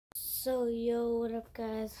So yo, what up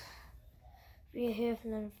guys? We're here for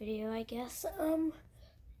another video, I guess.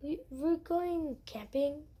 We're going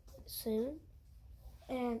camping soon,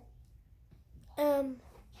 and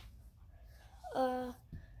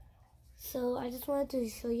so I just wanted to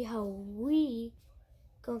show you how we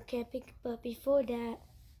go camping. But before that,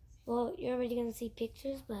 well, you're already gonna see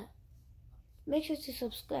pictures, but make sure to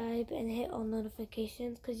subscribe and hit all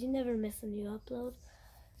notifications because you never miss a new upload.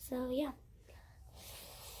 So yeah.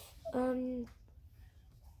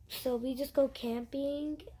 So we just go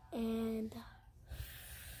camping, and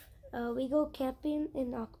we go camping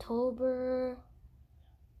in October,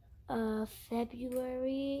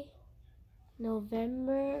 February,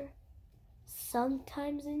 November,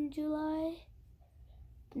 sometimes in July.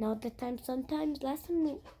 Sometimes last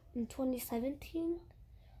time in 2017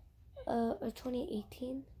 or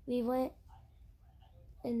 2018, we went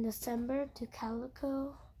in December to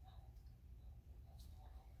Calico.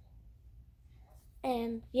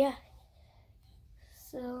 And yeah,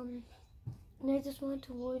 so I just wanted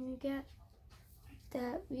to warn you guys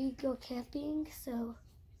that we go camping. So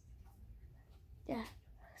yeah,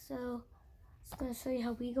 so I'm gonna show you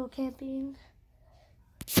how we go camping.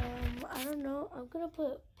 I don't know, I'm gonna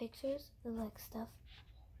put pictures of like stuff,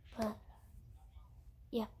 but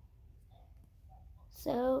yeah.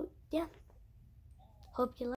 So yeah, hope you like.